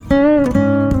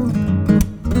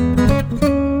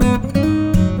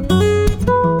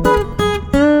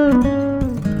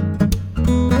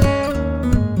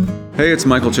Hey, it's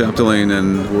Michael Chapdelaine,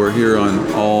 and we're here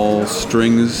on All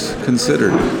Strings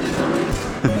Considered.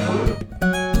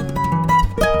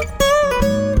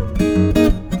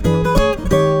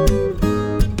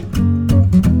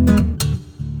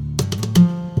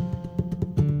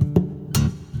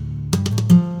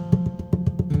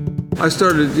 I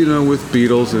started, with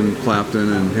Beatles and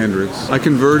Clapton and Hendrix. I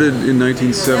converted in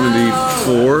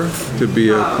 1974 to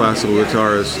be a classical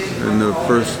guitarist, and the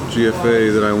first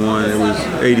GFA that I won, it was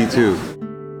 82.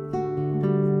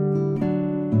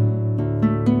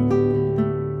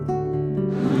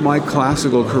 My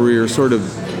classical career sort of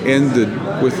ended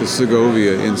with the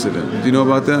Segovia incident. Do you know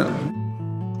about that?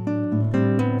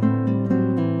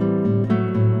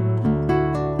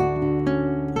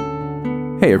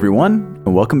 Hey everyone,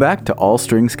 and welcome back to All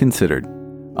Strings Considered.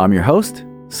 I'm your host,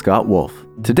 Scott Wolf.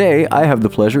 Today, I have the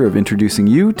pleasure of introducing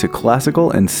you to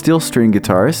classical and steel string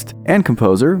guitarist and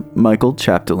composer Michael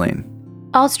Chapdelaine.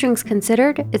 All Strings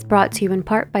Considered is brought to you in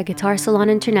part by Guitar Salon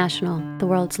International, the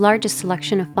world's largest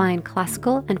selection of fine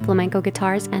classical and flamenco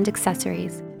guitars and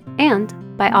accessories, and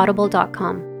by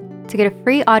Audible.com. To get a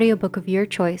free audiobook of your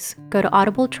choice, go to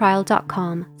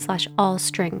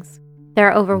audibletrial.com/allstrings. There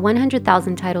are over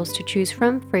 100,000 titles to choose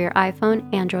from for your iPhone,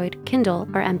 Android, Kindle,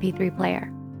 or MP3 player.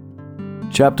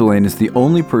 Chapdelaine is the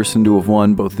only person to have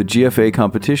won both the GFA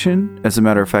competition, as a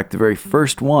matter of fact the very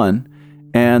first one,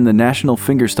 and the National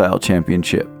Fingerstyle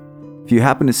Championship. If you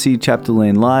happen to see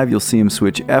Chapdelaine live, you'll see him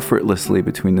switch effortlessly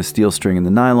between the steel string and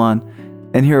the nylon,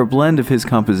 and hear a blend of his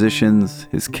compositions,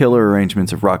 his killer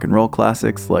arrangements of rock and roll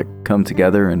classics like Come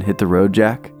Together and Hit the Road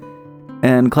Jack,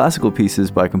 and classical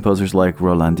pieces by composers like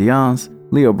Roland Dyens,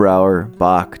 Leo Brouwer,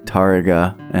 Bach,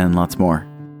 Tárrega, and lots more.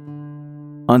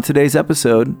 On today's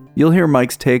episode, you'll hear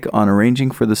Mike's take on arranging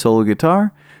for the solo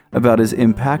guitar, about his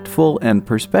impactful and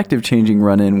perspective-changing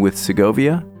run-in with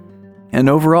Segovia, and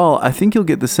overall, I think you'll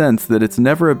get the sense that it's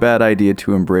never a bad idea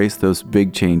to embrace those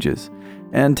big changes,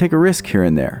 and take a risk here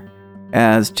and there,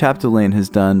 as Chapdelaine has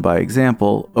done by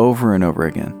example over and over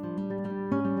again.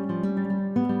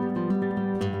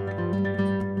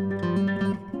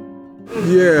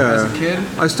 Yeah. As a kid?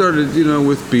 I started,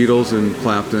 with Beatles and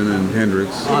Clapton and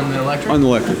Hendrix. On the electric? On the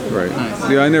electric, right. Nice.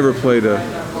 Yeah, I never played a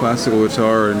classical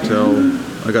guitar until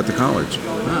I got to college.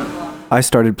 I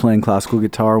started playing classical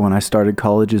guitar when I started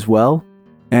college as well,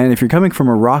 and if you're coming from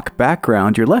a rock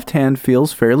background, your left hand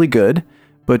feels fairly good,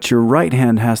 but your right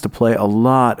hand has to play a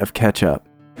lot of catch-up.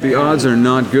 The odds are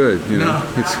not good, No.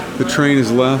 The train is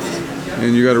left,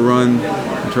 and you got to run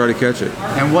and try to catch it.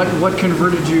 And what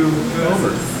converted you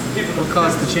over? What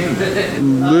caused the change?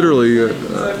 Literally,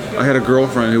 I had a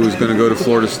girlfriend who was going to go to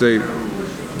Florida State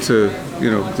to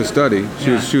study.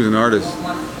 She was an artist,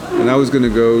 and I was going to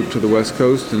go to the West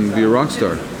Coast and be a rock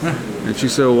star. And she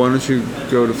said, well, why don't you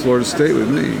go to Florida State with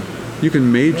me? You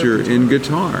can major in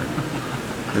guitar.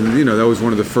 And that was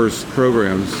one of the first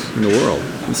programs in the world.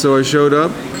 And so I showed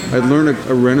up. I'd learned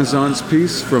a Renaissance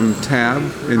piece from Tab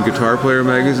in Guitar Player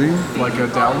magazine. Like a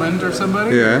Dowland or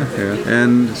somebody? Yeah.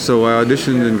 And so I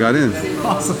auditioned and got in.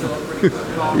 Awesome.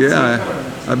 Yeah,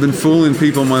 I've been fooling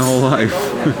people my whole life.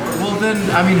 Well then,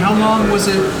 how long was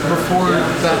it before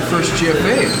that first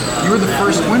GFA? You were the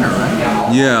first winner,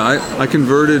 right? Yeah, I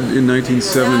converted in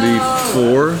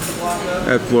 1974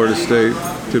 at Florida State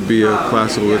to be a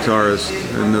classical guitarist,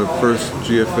 and the first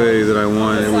GFA that I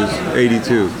won, it was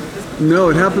 82. No,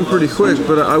 it happened pretty quick,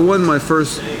 but I won my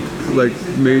first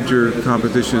major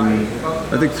competition,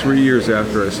 I think 3 years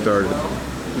after I started.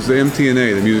 It was the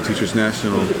MTNA, the Music Teachers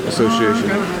National Association.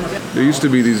 There used to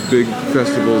be these big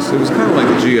festivals. It was kind of like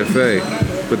the GFA,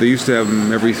 but they used to have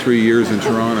them every 3 years in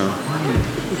Toronto.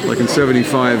 Like in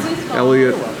 75,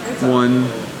 Elliott won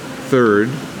third,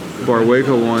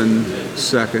 Barweka won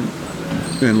second,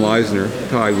 and Leisner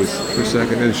tied for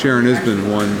second, and Sharon Isbin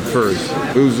won first.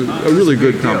 It was a really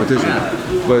good competition.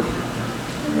 But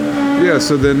yeah,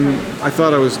 so then I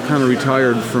thought I was kind of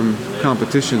retired from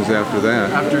competitions after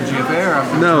that. After GFA or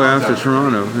after No, Toronto? after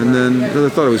Toronto. And then I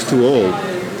thought I was too old.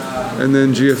 And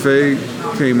then GFA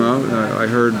came out, and I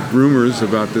heard rumors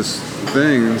about this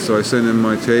thing, and so I sent in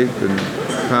my tape, and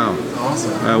pow,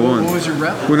 Awesome. I won. What was your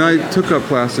rep? When I took up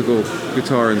classical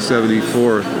guitar in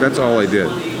 74, that's all I did.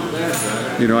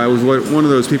 I was one of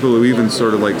those people who even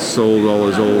sort of sold all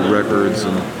his old records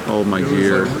and all of my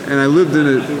gear. And I lived in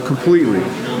it completely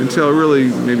until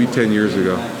really maybe 10 years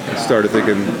ago. I started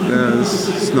thinking, this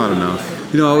is not enough.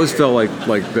 I always felt like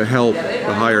the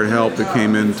hired help that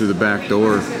came in through the back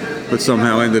door, but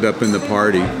somehow ended up in the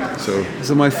party. So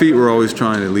my feet were always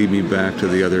trying to lead me back to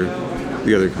the other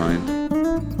kind.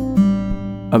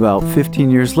 About 15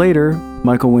 years later,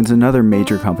 Michael wins another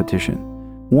major competition,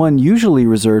 one usually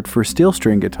reserved for steel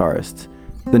string guitarists,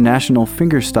 the National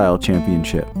Fingerstyle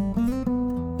Championship.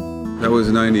 That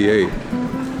was 98.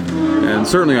 And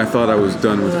certainly I thought I was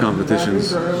done with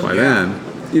competitions by then.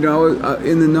 You know,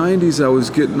 in the 90s I was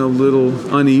getting a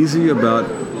little uneasy about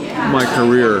my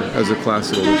career as a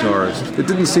classical guitarist. It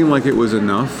didn't seem like it was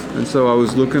enough, and so I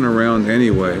was looking around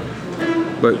anyway.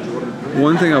 But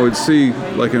one thing I would see,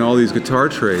 like in all these guitar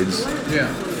trades,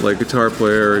 like guitar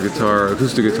player,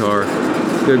 acoustic guitar,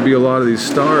 there'd be a lot of these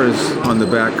stars on the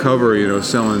back cover, you know,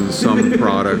 selling some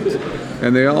product.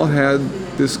 And they all had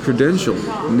this credential,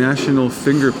 National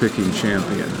Fingerpicking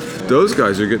Champion. Those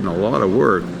guys are getting a lot of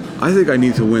work. I think I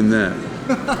need to win that.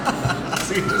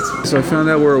 So I found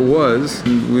out where it was,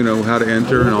 you know, how to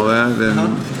enter and all that,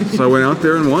 and so I went out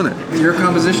there and won it. Your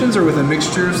compositions are with a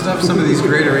mixture of stuff, some of these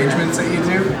great arrangements that you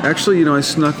do? Actually, you know, I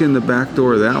snuck in the back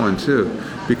door of that one too,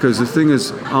 because the thing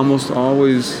is almost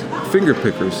always finger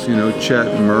pickers, you know, Chet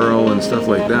and Merle and stuff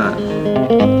like that.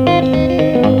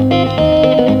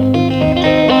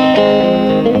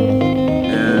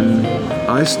 And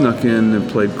I snuck in and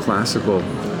played classical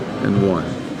and won.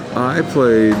 I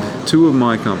played two of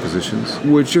my compositions,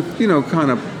 which are, you know,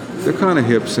 they're kind of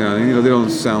hip sounding. You know, they don't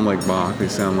sound like Bach. They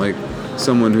sound like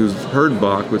someone who's heard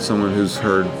Bach, but someone who's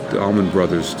heard the Allman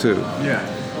Brothers too. Yeah.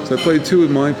 So I played two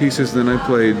of my pieces, then I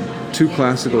played two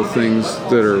classical things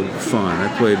that are fun.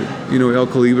 I played, you know, El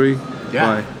Colibri?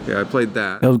 Yeah. I played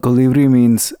that. El Colibri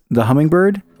means the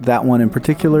hummingbird. That one in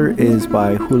particular is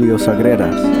by Julio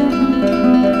Sagreras.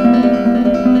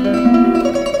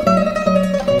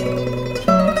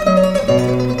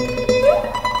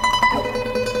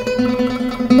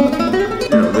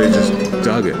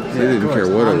 Dug it. They didn't care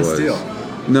what it was. Steel.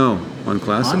 No, on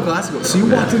classical. On classical. So you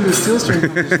walked into a steel string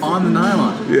on the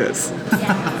nylon. Yes.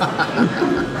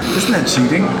 Isn't that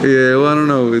cheating? Yeah, well, I don't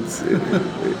know.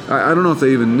 I don't know if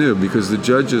they even knew, because the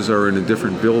judges are in a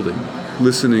different building,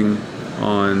 listening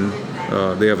on.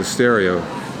 They have a stereo.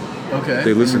 Okay.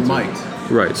 They listen to mic'd.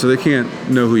 Right, so they can't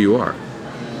know who you are.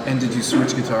 And did you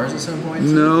switch guitars at some point?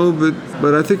 No,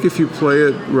 but I think if you play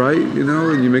it right, you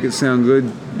know, and you make it sound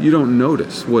good, you don't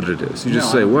notice what it is. You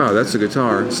just say, wow, that's a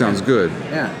guitar. It sounds good.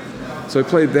 Yeah. So I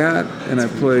played that, and I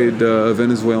played a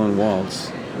Venezuelan waltz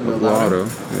with Lotto.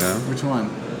 Yeah. Which one?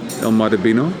 El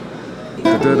Marabino.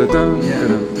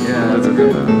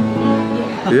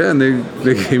 Yeah, and they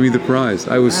gave me the prize.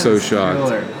 I was so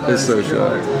shocked. I was so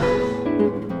shocked.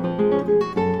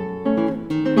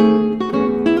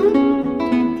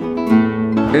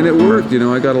 And it worked, you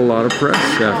know. I got a lot of press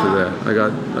after that.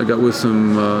 I got with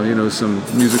some, you know, some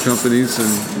music companies,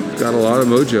 and got a lot of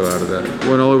mojo out of that.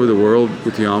 Went all over the world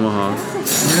with Yamaha.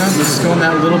 You know, just going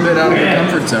that little bit out of your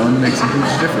comfort zone makes a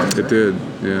huge difference. It did,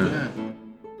 yeah.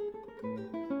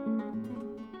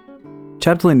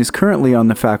 Chapdelaine is currently on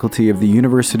the faculty of the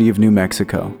University of New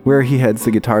Mexico, where he heads the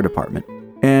guitar department.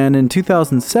 And in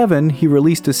 2007, he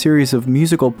released a series of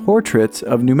musical portraits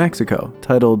of New Mexico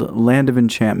titled Land of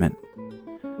Enchantment.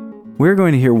 We're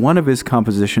going to hear one of his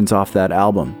compositions off that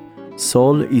album,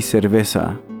 Sol y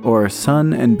Cerveza, or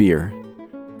Sun and Beer.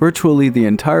 Virtually the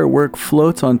entire work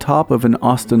floats on top of an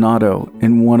ostinato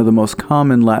in one of the most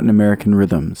common Latin American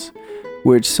rhythms,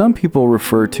 which some people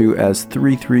refer to as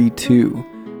 3-3-2,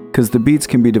 because the beats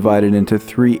can be divided into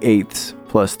 3/8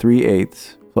 plus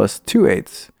 3/8 plus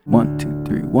 2/8. 1, 2,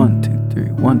 3, 1, 2, 3,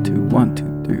 1, 2, 1, 2,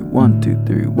 3, 1, 2,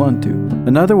 3, 1, 2.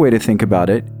 Another way to think about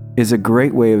it is a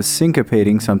great way of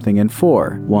syncopating something in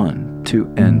 4. 1, 2,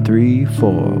 and 3,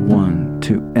 4, 1,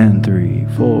 2, and 3,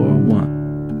 4, 1.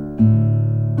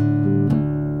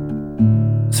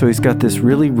 So he's got this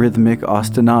really rhythmic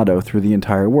ostinato through the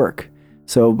entire work.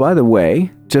 So, by the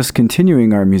way, just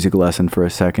continuing our music lesson for a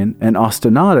second, an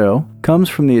ostinato comes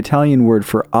from the Italian word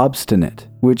for obstinate,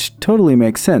 which totally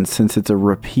makes sense since it's a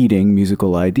repeating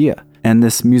musical idea. And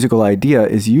this musical idea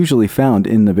is usually found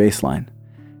in the bass line.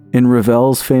 In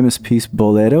Ravel's famous piece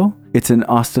Bolero, it's an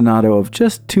ostinato of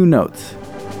just 2 notes.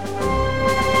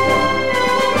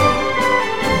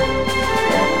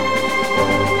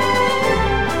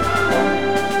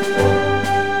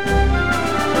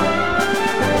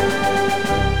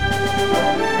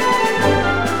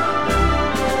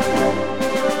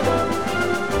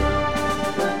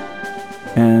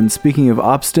 And speaking of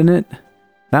obstinate,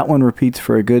 that one repeats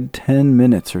for a good 10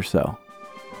 minutes or so.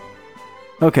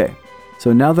 Okay,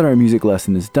 so now that our music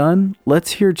lesson is done,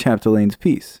 let's hear Chapdelaine's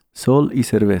piece, Sol y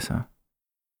Cerveza.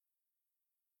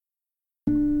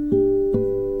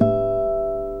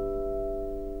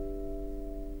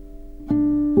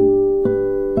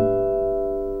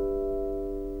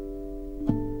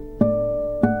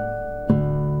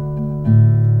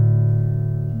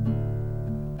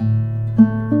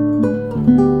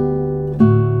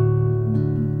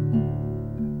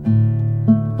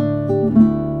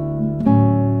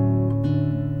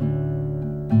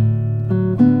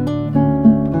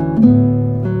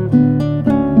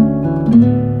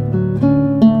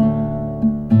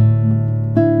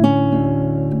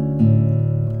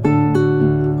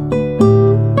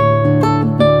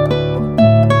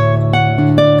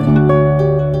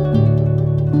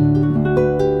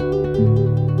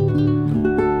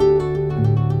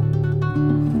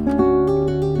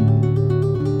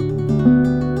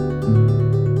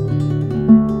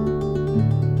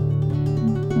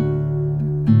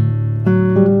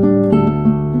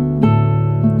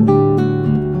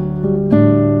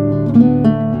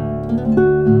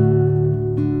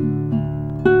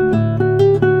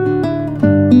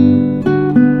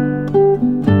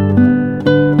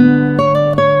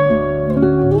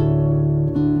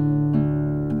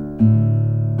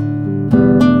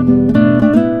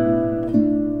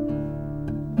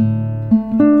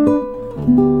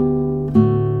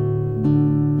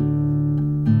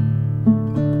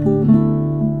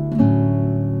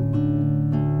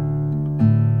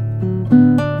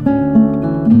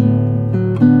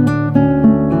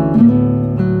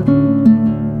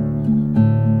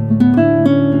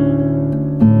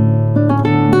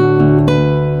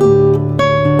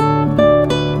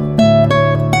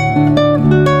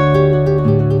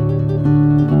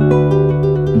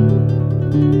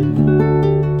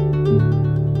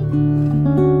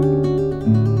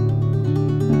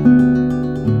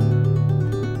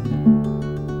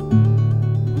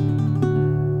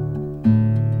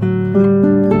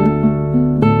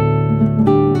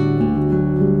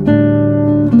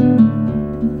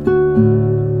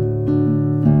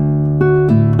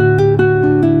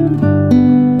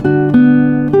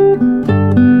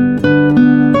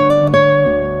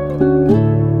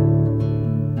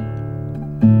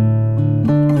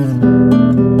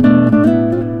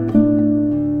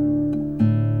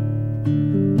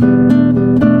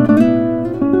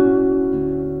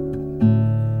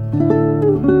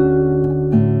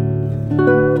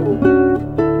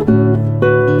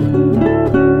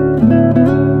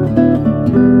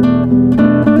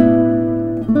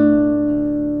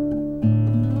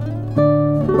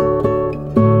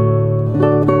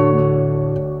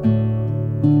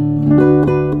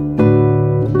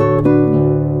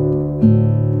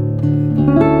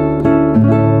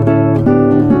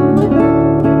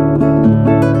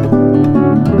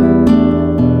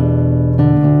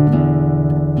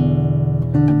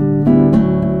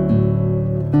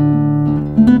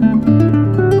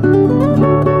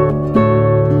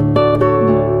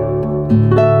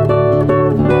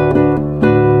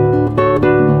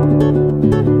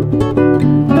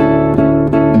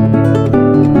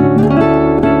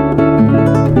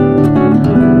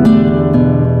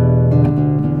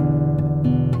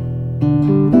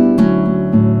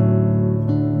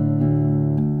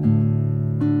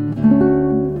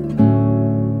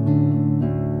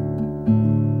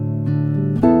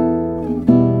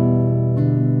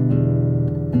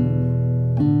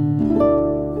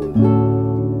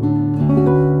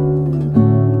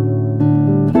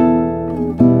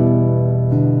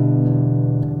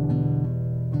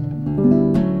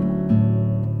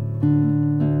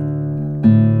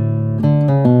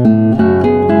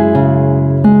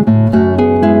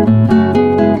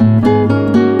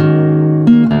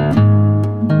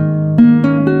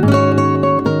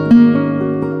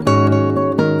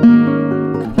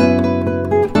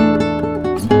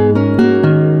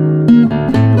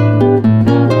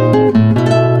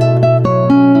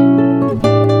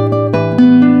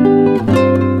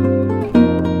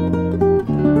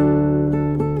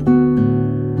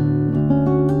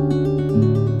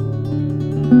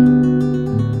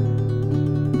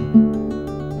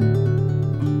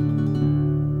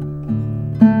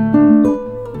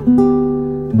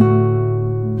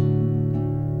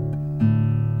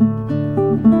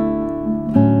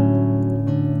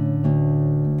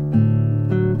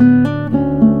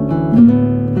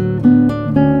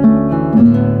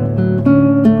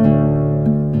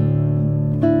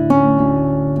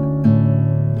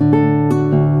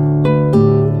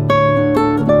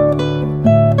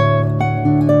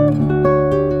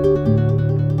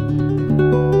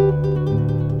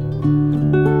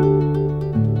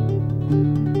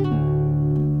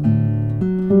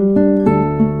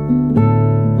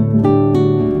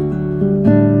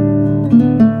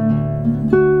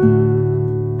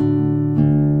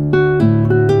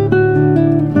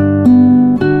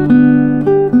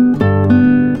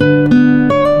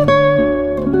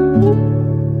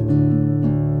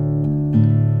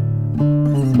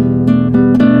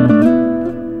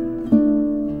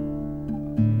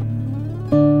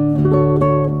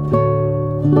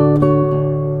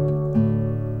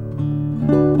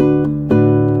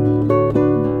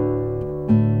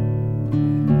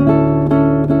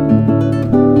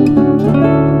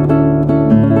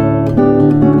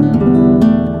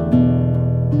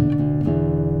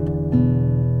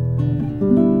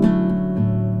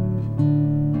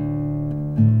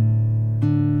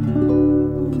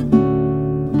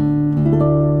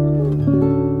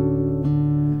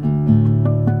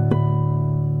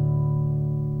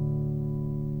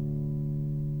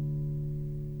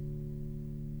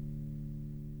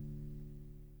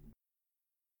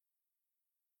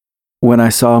 When I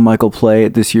saw Michael play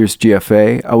at this year's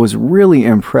GFA, I was really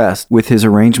impressed with his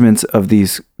arrangements of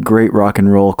these great rock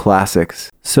and roll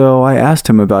classics. So I asked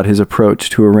him about his approach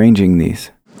to arranging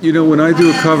these. You know, when I do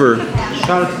a cover,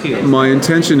 my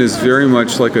intention is very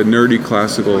much like a nerdy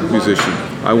classical musician.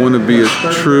 I want to be as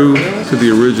true to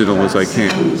the original as I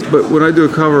can. But when I do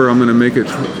a cover, I'm going to make it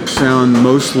sound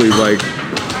mostly like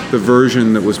the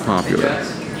version that was popular,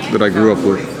 that I grew up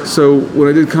with. So when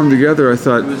I did Come Together, I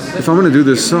thought, if I'm going to do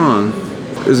this song,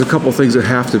 there's a couple things that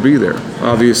have to be there.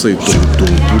 Obviously,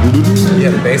 Yeah,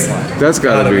 the bass line. that's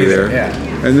got to be there.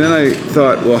 Yeah. And then I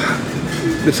thought, well,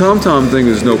 the tom-tom thing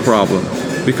is no problem,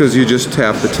 because you just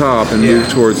tap the top and move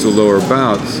towards the lower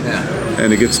bouts,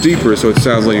 and it gets deeper, so it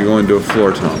sounds like you're going to a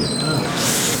floor tom.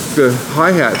 The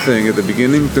hi-hat thing at the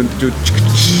beginning,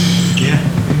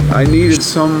 I needed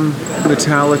some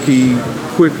metallic-y,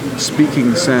 quick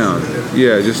speaking sound.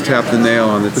 Yeah, just tap the nail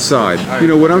on the side. You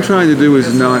know, what I'm trying to do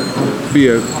is not be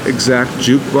an exact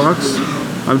jukebox.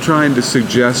 I'm trying to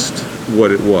suggest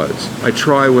what it was. I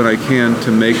try when I can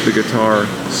to make the guitar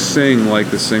sing like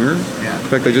the singer. In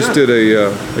fact, I just did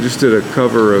a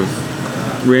cover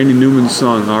of Randy Newman's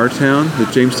song "Our Town"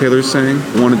 that James Taylor sang.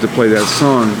 I wanted to play that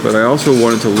song, but I also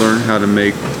wanted to learn how to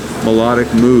make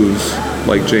melodic moves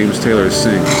like James Taylor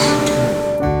sings.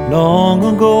 Long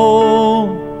ago,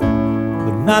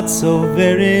 but not so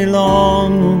very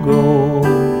long ago.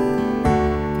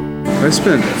 I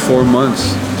spent 4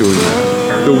 months doing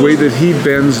that. The way that he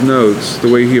bends notes, the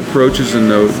way he approaches a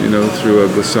note, you know, through a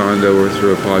glissando or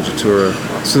through a poggiatura.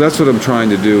 So that's what I'm trying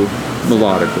to do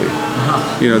melodically.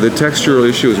 You know, the textural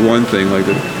issue is one thing, like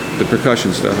the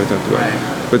percussion stuff I talked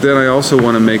about. But then I also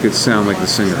want to make it sound like the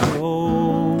singer.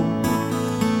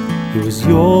 It was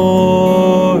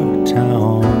your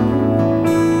town.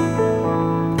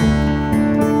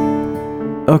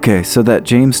 Okay, so that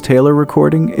James Taylor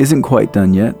recording isn't quite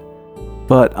done yet,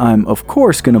 but I'm of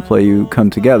course going to play you Come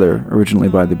Together, originally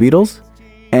by the Beatles,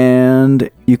 and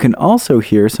you can also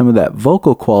hear some of that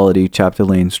vocal quality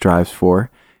Chapdelaine strives for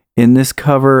in this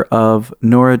cover of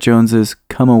Norah Jones's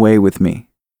Come Away With Me.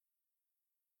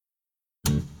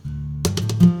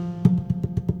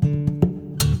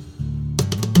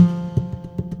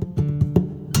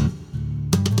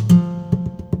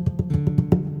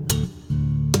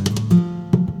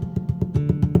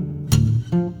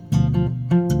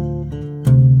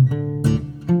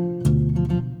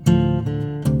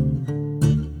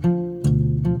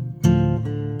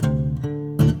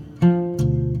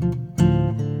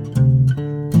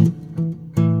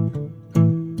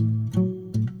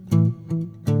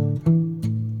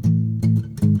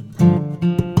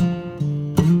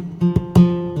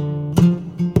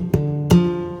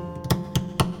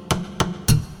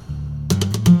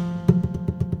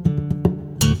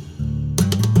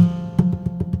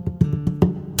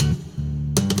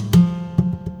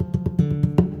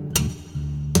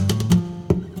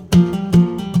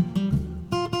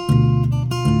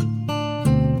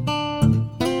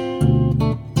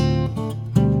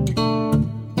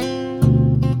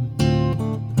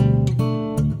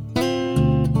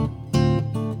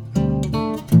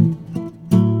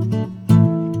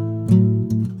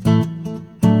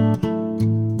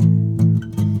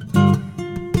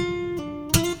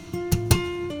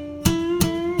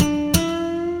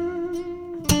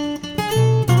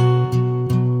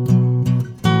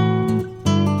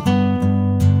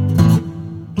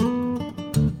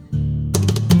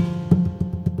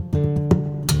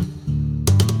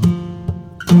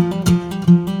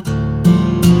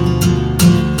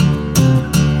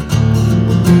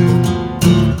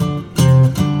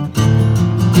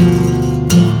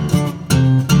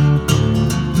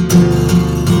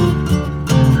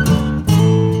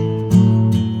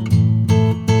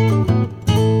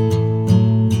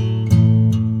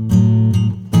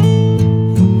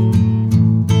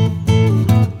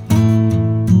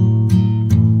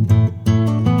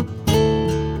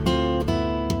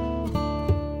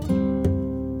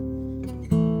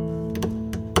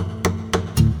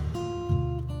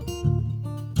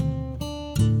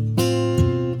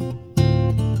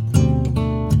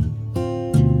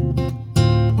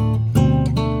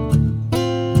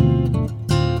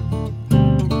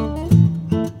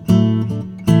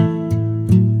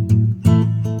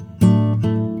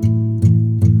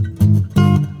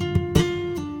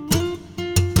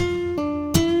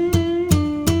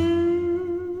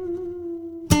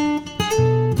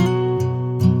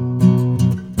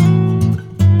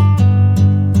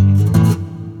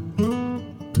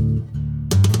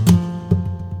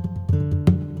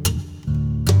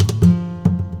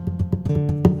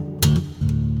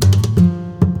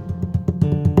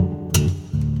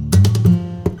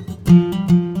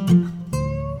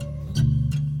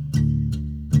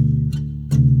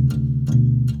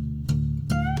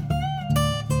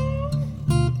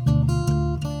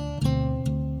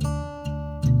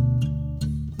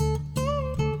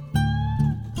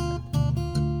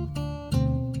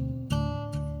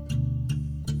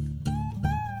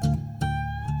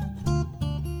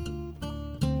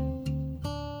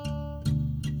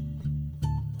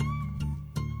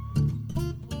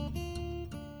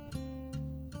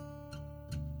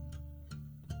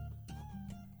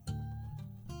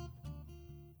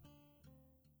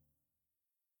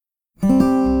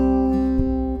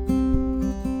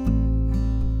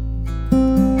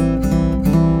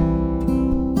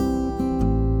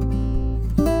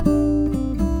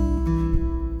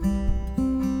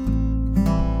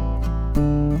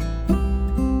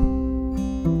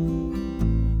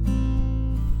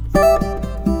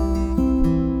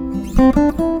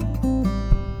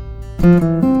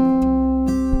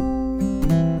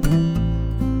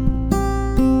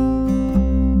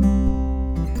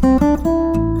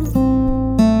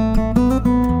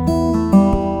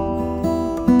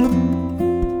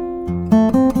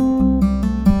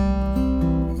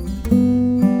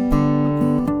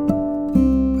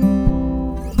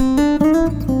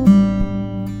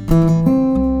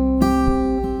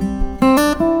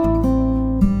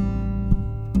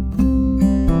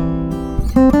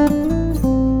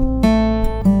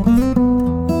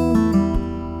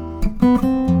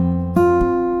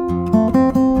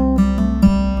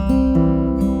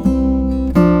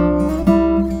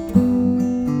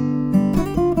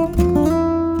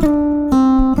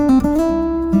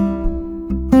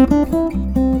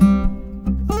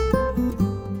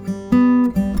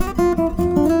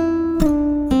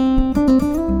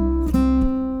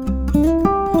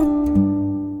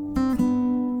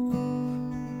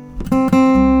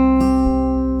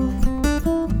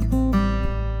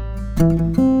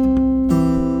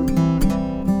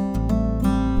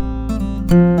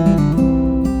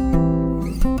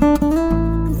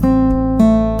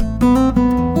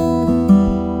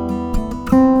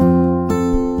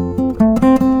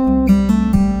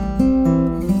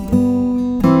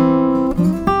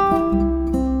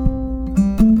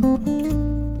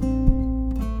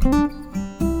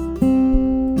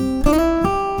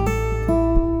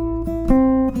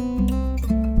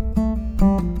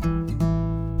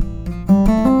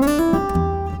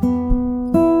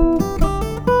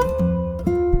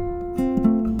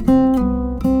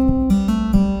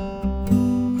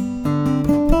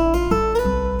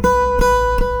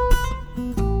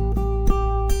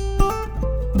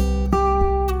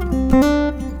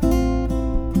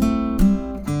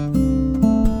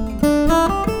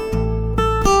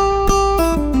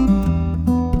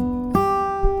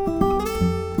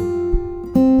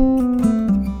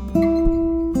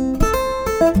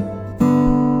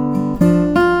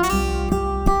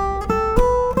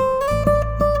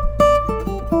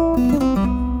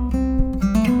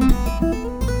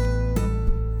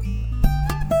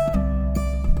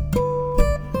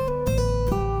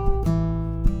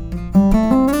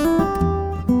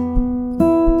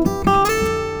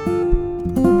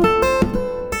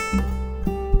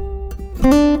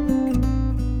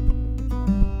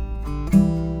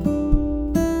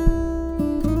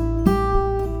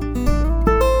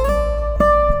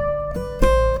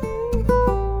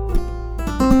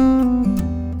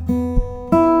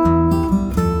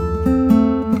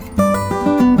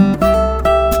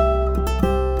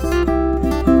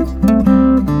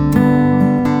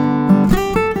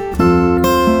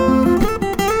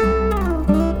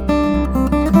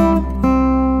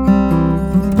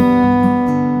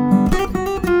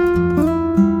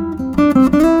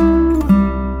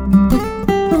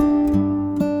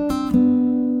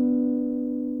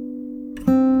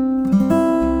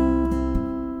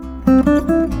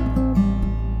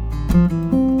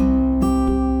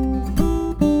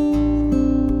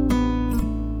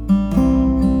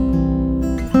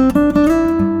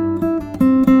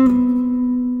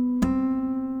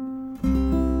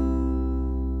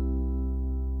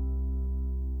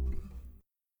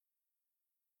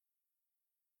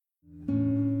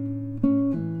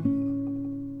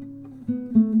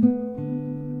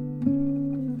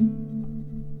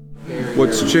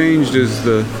 What's changed is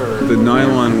the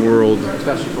nylon world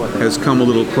has come a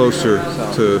little closer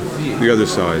to the other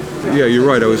side. Yeah, you're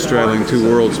right, I was straddling two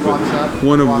worlds, but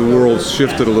one of the worlds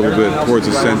shifted a little bit towards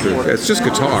the center. It's just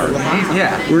guitar.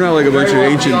 Yeah. We're not like a bunch of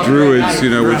ancient druids,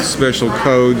 you know, with special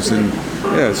codes, and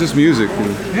yeah, it's just music,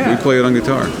 and we play it on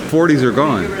guitar. 40s are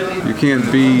gone. You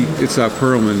can't be Itzhak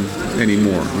Perlman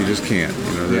anymore. You just can't.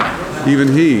 You know,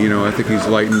 even he, you know, I think he's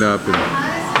lightened up and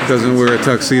doesn't wear a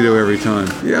tuxedo every time.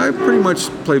 Yeah, I pretty much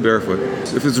play barefoot.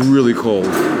 If it's really cold,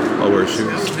 I'll wear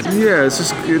shoes. Yeah, it's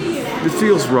just, it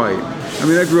feels right. I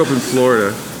mean, I grew up in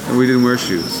Florida, and we didn't wear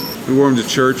shoes. We wore them to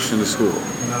church and to school.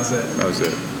 And that was it. That was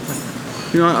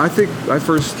it. You know, I think I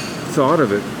first thought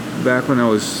of it back when I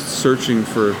was searching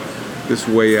for this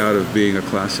way out of being a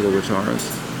classical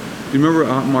guitarist. Do you remember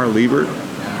Otmar Liebert?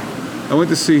 Yeah. I went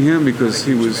to see him because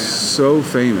he was so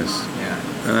famous.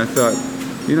 Yeah. And I thought,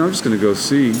 you know, I'm just going to go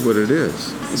see what it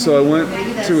is. So I went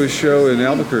to a show in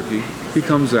Albuquerque. He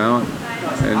comes out,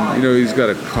 and, you know, he's got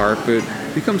a carpet.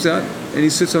 He comes out, and he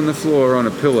sits on the floor on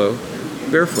a pillow,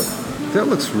 barefoot. That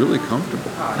looks really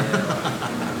comfortable.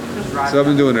 So I've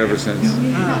been doing it ever since.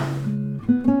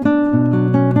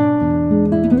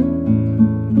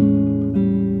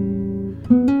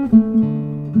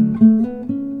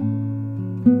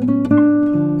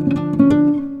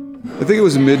 I think it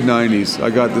was mid-90s. I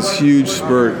got this huge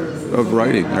spurt of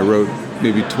writing. I wrote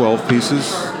maybe 12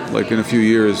 pieces, like in a few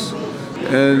years.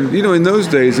 And, in those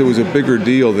days it was a bigger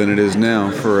deal than it is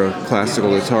now for a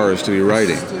classical guitarist to be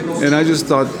writing. And I just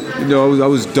thought, I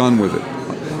was done with it.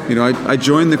 I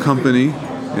joined the company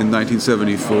in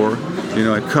 1974.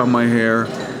 I cut my hair,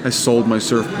 I sold my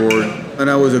surfboard, and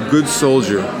I was a good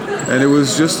soldier. And it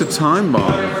was just a time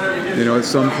bomb. At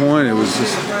some point it was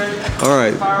just, all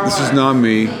right, this is not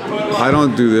me. I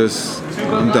don't do this.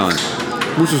 I'm done.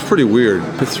 Which was pretty weird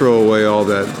to throw away all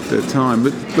that time.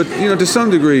 But to some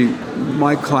degree,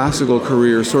 my classical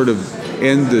career sort of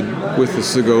ended with the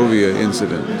Segovia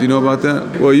incident. Do you know about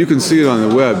that? Well, you can see it on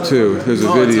the web too. There's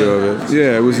a video of it.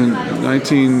 Yeah, it was in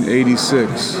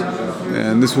 1986.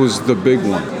 And this was the big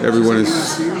one. Everyone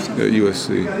is at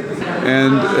USC.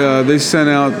 And they sent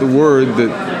out the word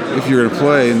that if you're going to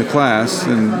play in the class,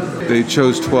 and they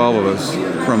chose 12 of us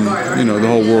from, the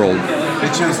whole world. They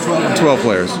chose 12? 12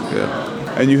 players, yeah.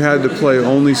 And you had to play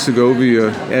only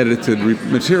Segovia edited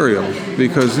material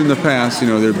because in the past, there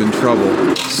had been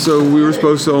trouble. So we were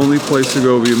supposed to only play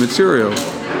Segovia material.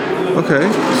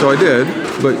 Okay, so I did,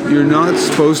 but you're not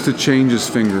supposed to change his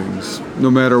fingerings,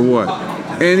 no matter what.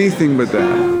 Anything but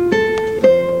that.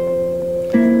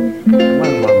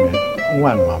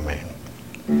 One moment.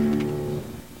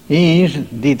 Is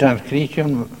the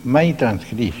transcription, my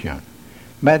transcription.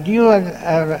 But you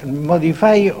are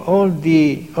modify all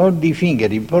the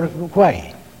fingering.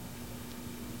 Why?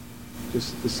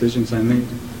 Just decisions I made.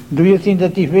 Do you think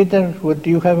that is better what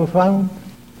you have found?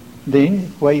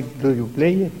 Then why do you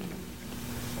play it?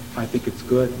 I think it's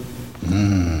good.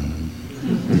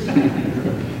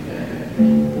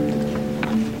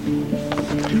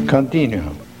 Continue.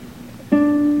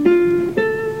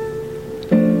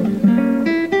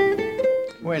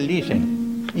 Well,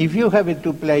 listen. If you have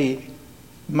to play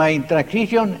my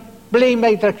transcription, play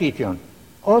my transcription.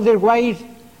 Otherwise,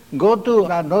 go to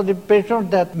another person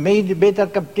that made better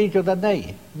composition than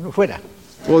I. Fuera.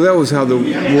 Well, that was how the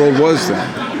world was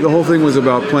then. The whole thing was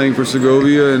about playing for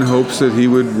Segovia in hopes that he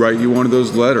would write you one of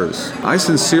those letters. I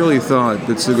sincerely thought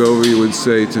that Segovia would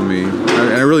say to me,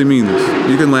 and I really mean this,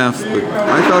 you can laugh, but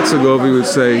I thought Segovia would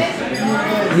say,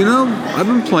 I've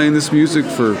been playing this music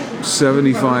for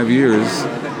 75 years.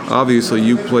 Obviously,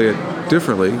 you play it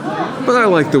differently, but I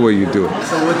like the way you do it.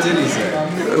 So what did he say?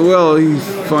 Well, he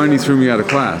finally threw me out of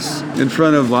class in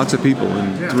front of lots of people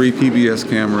and 3 PBS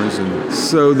cameras. And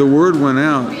so the word went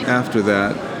out after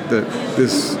that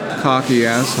this cocky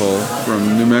asshole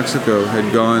from New Mexico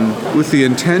had gone with the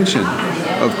intention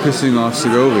of pissing off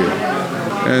Segovia.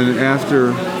 And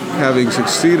after having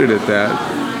succeeded at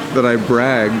that I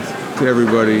bragged to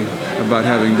everybody about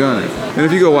having done it. And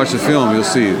if you go watch the film, you'll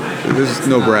see there's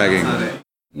no bragging.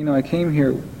 I came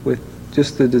here with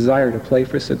just the desire to play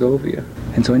for Segovia.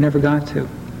 And so I never got to.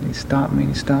 He stopped me.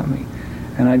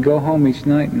 And I'd go home each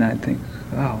night and I'd think,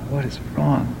 oh, what is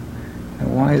wrong?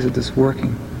 And why isn't this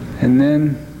working? And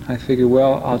then I figured,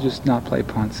 well, I'll just not play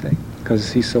Ponce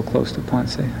because he's so close to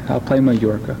Ponce. I'll play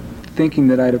Mallorca, thinking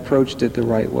that I'd approached it the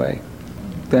right way.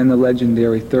 Then the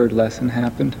legendary third lesson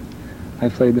happened. I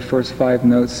played the first 5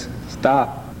 notes.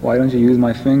 Stop. Why don't you use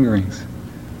my fingerings?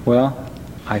 Well,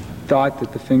 I thought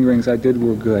that the fingerings I did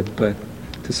were good, but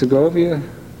to Segovia,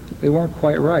 they weren't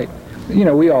quite right.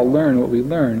 We all learn what we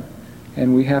learn,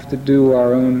 and we have to do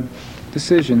our own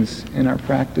decisions in our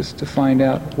practice to find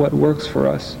out what works for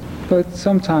us. But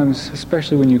sometimes,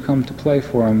 especially when you come to play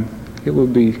for him, it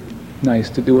would be nice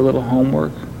to do a little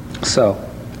homework. So,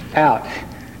 out.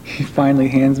 He finally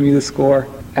hands me the score.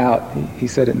 Out. He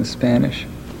said it in Spanish.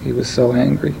 He was so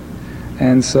angry.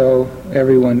 And so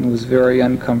everyone was very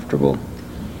uncomfortable.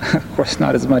 Of course,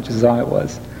 not as much as I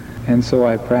was. And so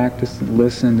I practiced and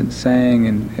listened and sang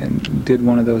and did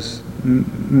one of those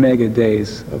mega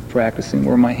days of practicing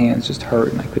where my hands just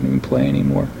hurt and I couldn't even play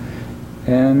anymore.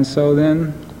 And so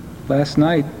then, last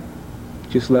night,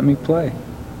 just let me play.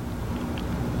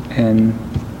 And,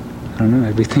 I don't know,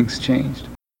 everything's changed.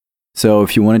 So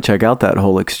if you want to check out that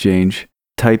whole exchange,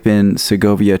 type in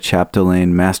Segovia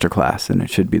Chapdelaine Masterclass and it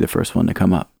should be the first one to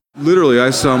come up. Literally, I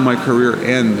saw my career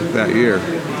end that year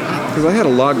because I had a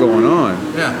lot going on.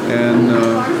 Yeah.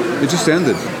 And it just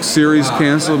ended. Series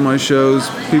canceled my shows.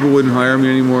 People wouldn't hire me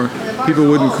anymore. People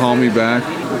wouldn't call me back.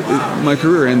 My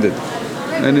career ended.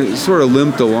 And it sort of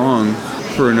limped along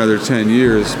for another 10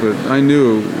 years, but I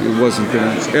knew it wasn't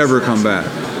going to ever come back.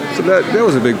 So that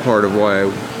was a big part of why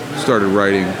I started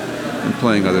writing and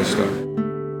playing other stuff.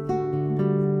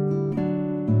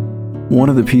 One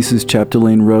of the pieces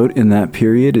Chapdelaine wrote in that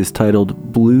period is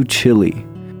titled Blue Chili,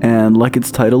 and like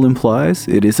its title implies,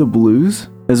 it is a blues,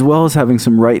 as well as having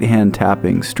some right-hand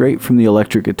tapping straight from the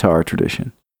electric guitar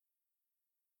tradition.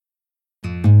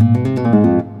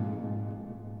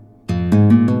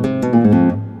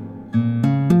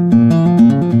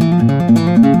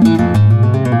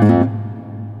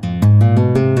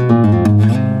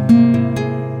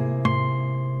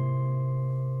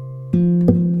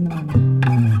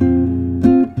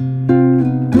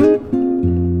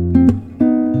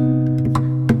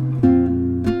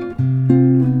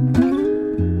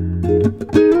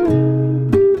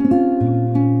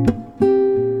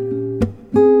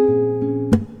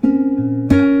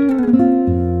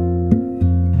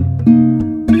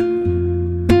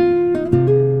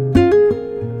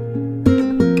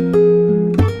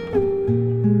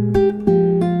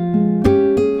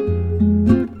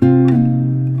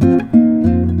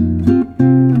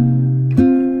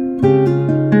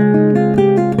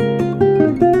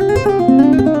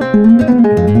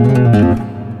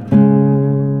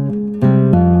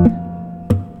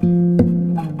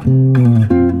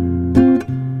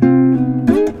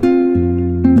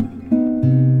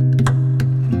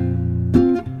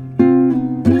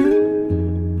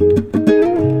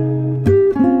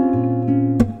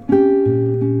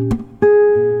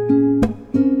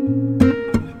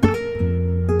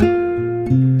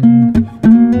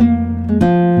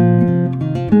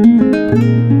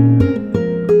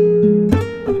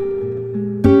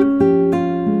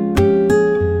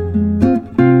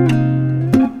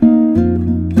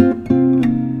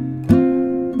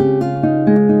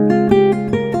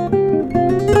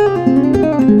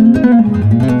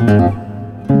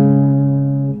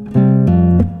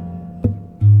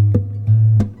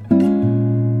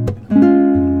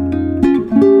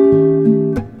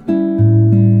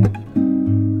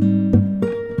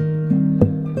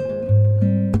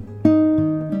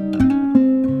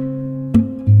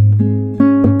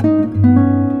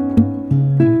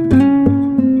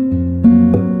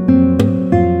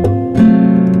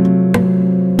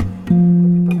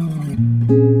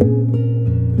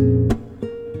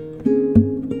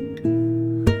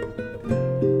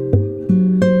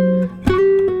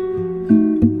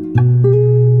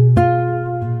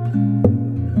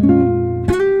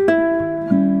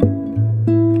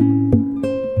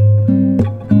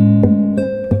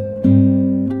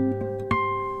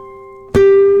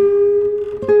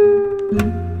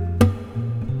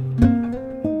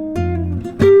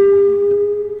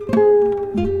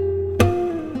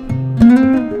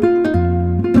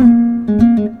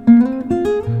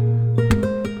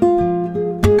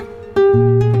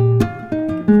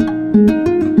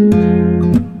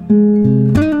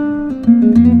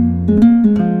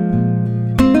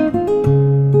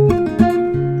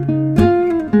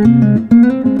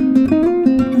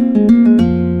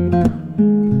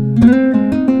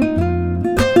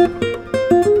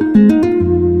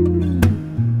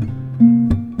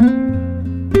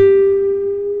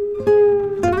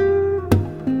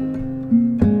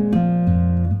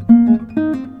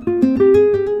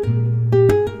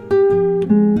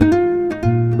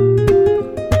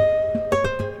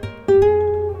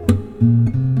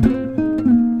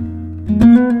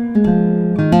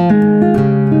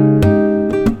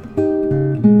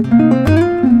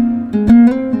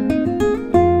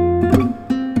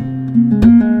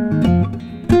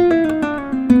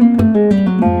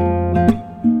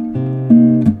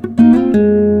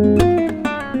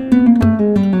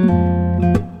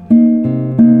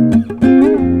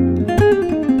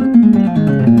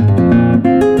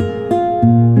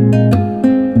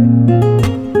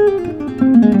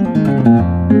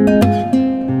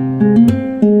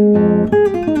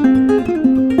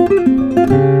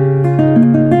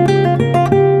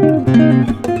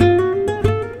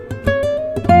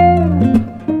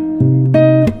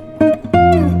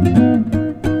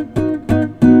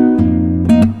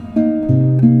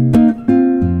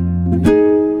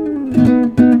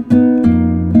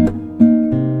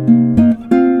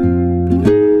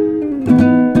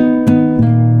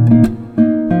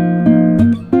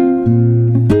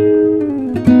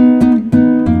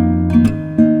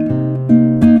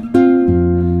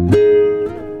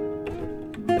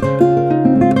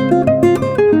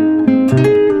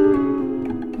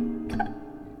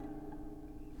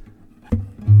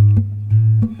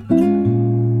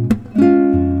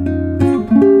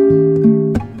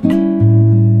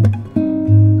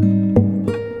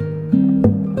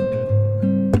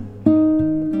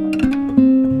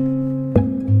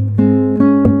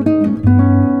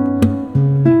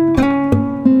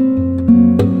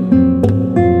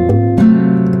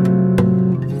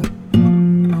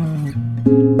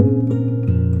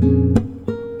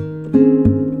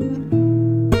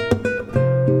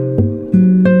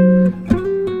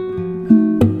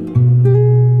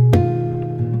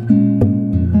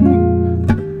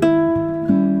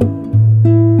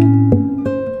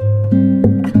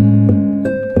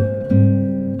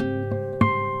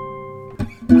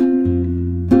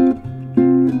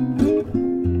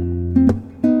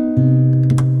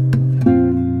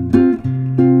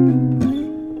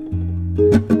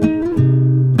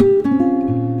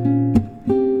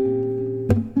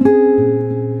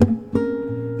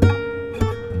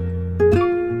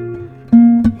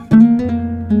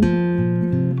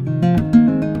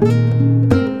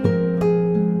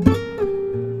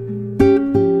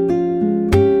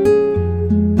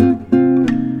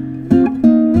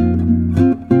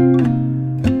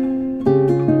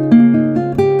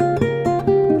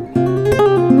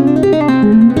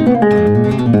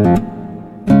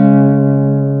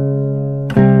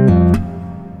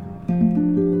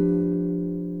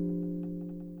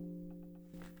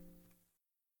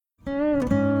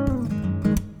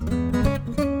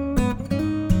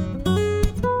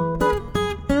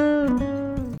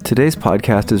 Today's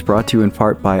podcast is brought to you in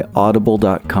part by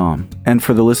Audible.com. And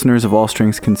for the listeners of All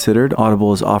Strings Considered,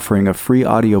 Audible is offering a free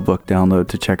audiobook download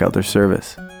to check out their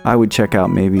service. I would check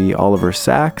out maybe Oliver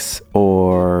Sacks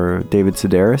or David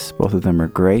Sedaris. Both of them are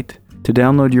great. To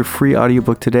download your free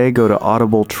audiobook today, go to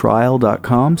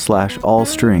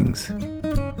audibletrial.com/allstrings.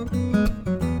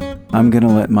 I'm going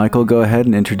to let Michael go ahead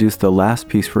and introduce the last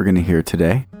piece we're going to hear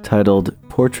today, titled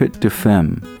Portrait de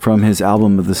Femme, from his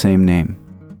album of the same name.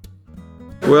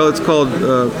 Well, it's called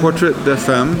Portrait de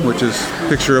Femme, which is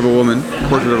picture of a woman,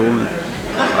 portrait of a woman.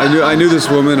 I knew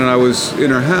this woman, and I was in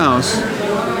her house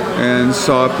and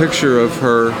saw a picture of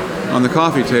her on the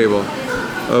coffee table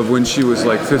of when she was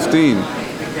like 15,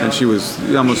 and she was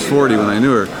almost 40 when I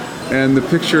knew her. And the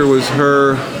picture was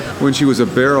her when she was a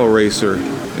barrel racer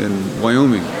in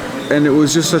Wyoming. And it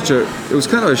was just it was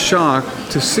kind of a shock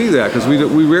to see that, because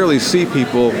we rarely see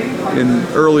people in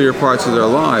earlier parts of their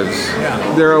lives.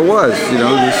 Yeah. There I was,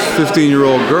 this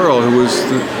 15-year-old girl who was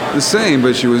the same,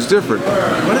 but she was different.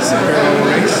 What is a barrel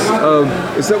race?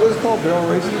 Is that what it's called, barrel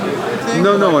racing?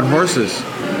 No, on horses.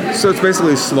 So it's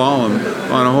basically slalom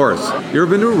on a horse. You ever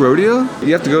been to a rodeo?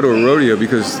 You have to go to a rodeo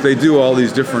because they do all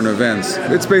these different events.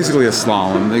 It's basically a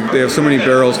slalom. They have so many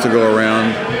barrels to go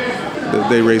around that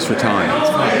they race for time.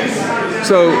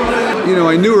 So,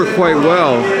 I knew her quite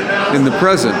well in the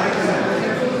present,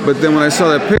 But then when I saw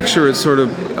that picture, it sort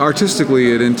of,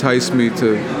 artistically, it enticed me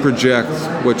to project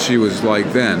what she was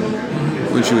like then,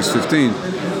 when she was 15.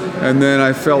 And then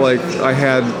I felt like I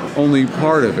had only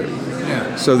part of it.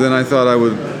 Yeah. So then I thought I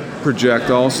would project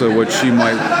also what she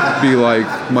might be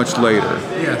like much later.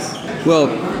 Yes. Well,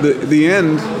 the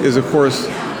end is, of course,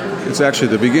 it's actually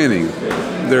the beginning.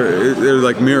 They're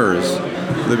like mirrors.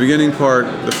 The beginning part,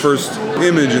 the first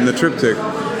image in the triptych,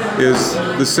 is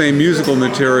the same musical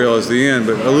material as the end,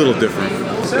 but a little different.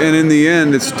 And in the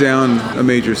end, it's down a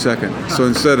major second. So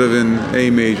instead of in A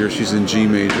major, she's in G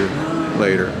major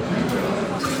later.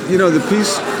 You know, the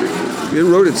piece, it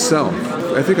wrote itself.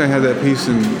 I think I had that piece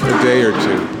in a day or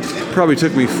two. It probably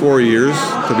took me 4 years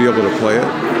to be able to play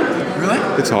it. Really?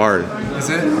 It's hard. Is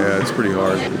it? Yeah, it's pretty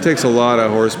hard. It takes a lot of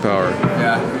horsepower,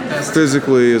 Yeah.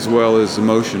 physically as well as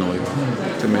emotionally,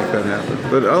 to make that happen.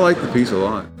 But I like the piece a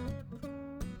lot.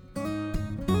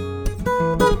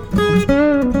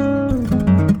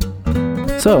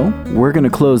 So, we're going to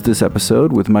close this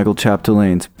episode with Michael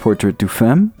Chapdelain's Portrait du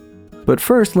Femme. But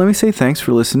first, let me say thanks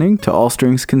for listening to All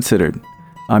Strings Considered.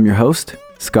 I'm your host,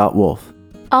 Scott Wolf.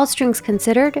 All Strings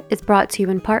Considered is brought to you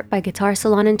in part by Guitar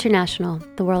Salon International,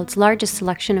 the world's largest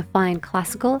selection of fine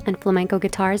classical and flamenco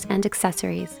guitars and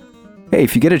accessories. Hey,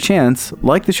 if you get a chance,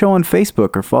 like the show on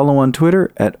Facebook or follow on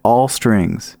Twitter at All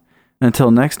Strings.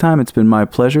 Until next time, it's been my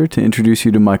pleasure to introduce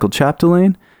you to Michael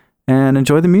Chapdelain, and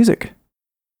enjoy the music.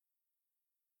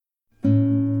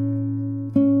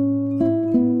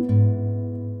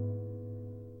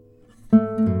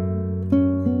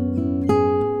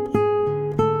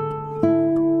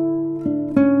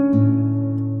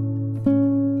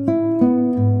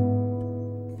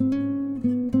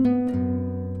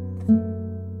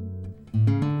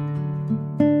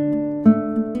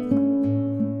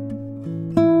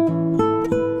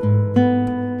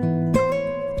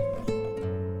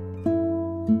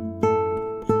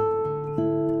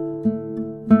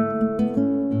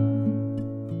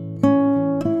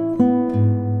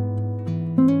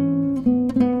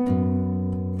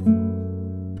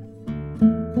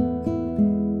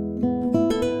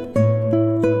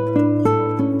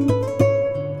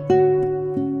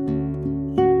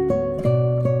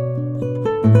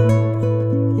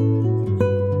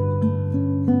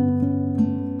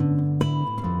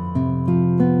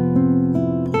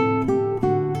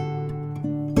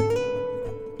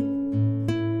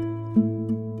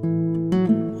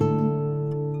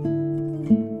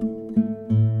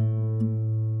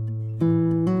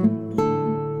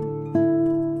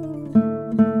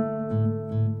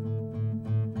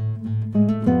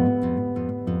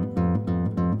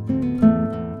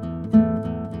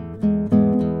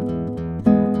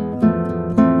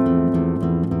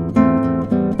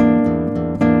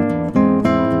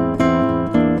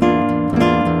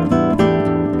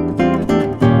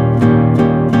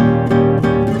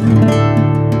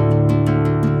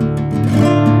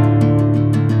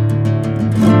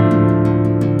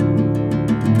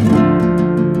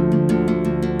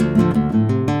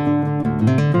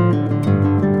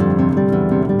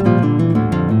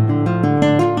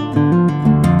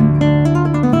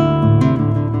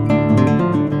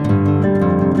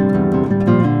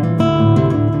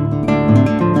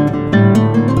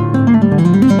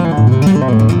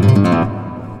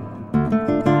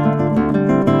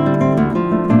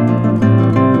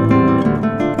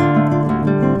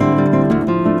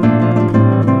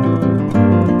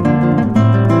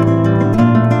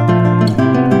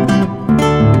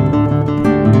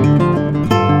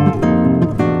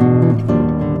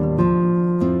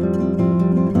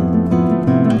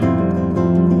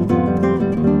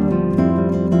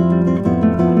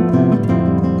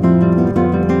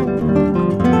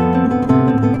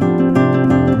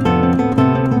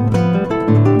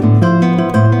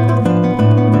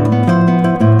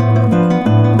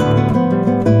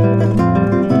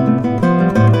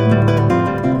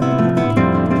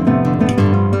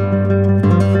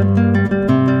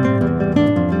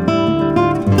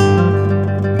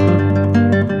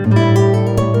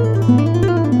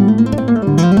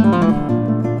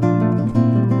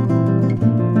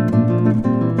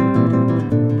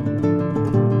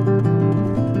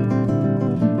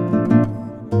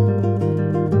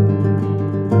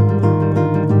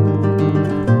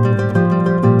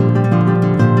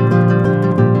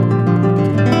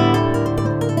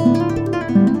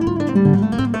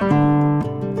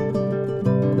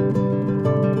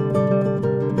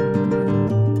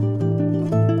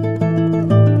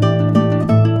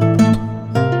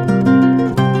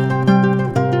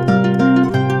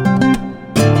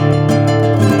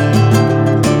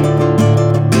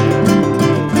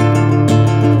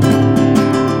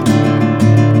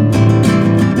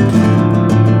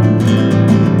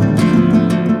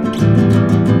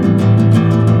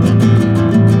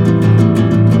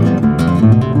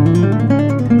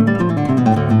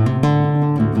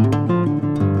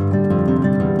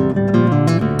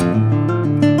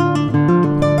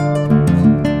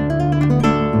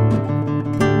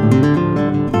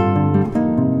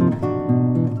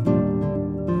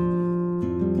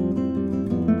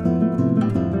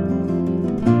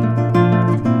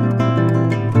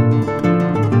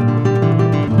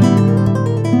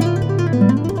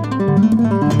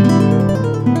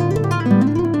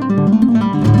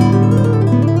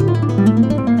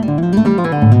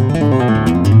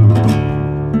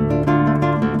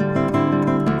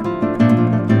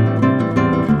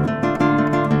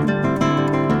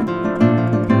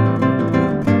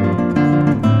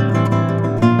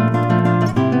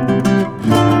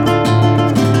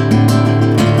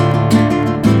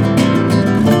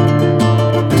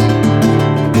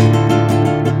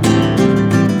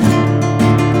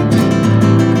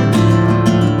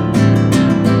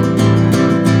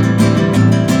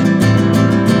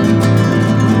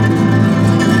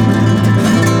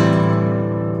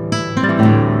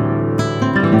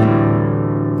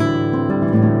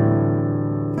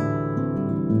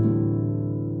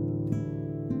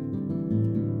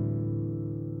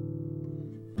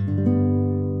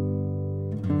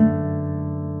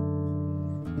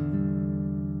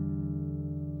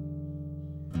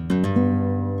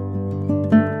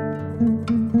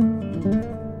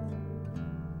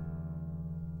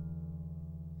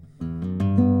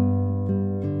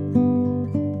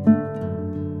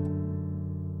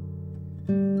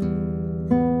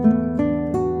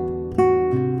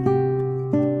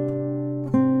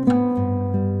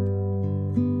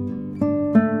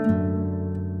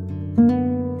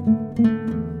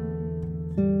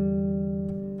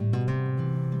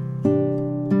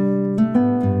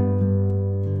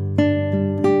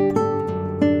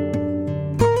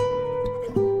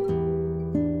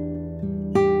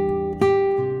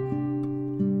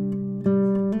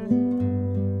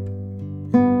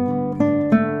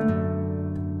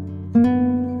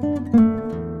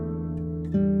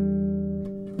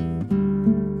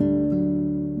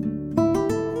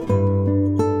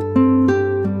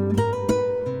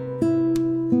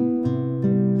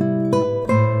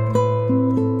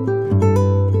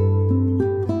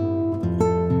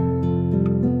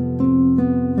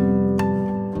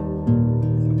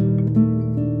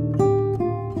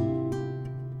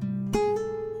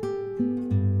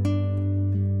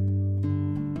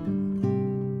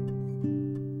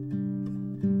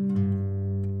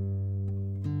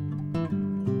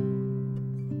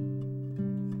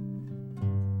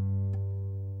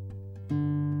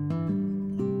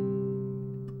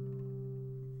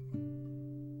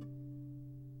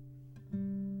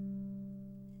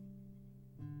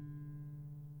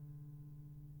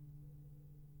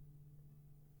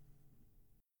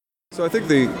 So I think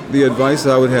the advice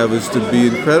I would have is to be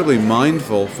incredibly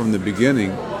mindful from the beginning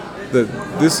that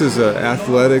this is an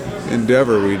athletic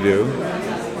endeavor we do,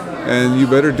 and you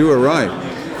better do it right,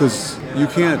 because you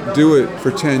can't do it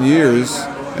for 10 years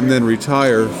and then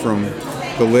retire from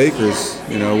the Lakers,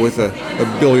 with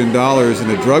 $1 billion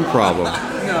and a drug problem.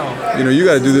 No. You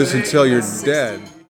got to do this until you're dead.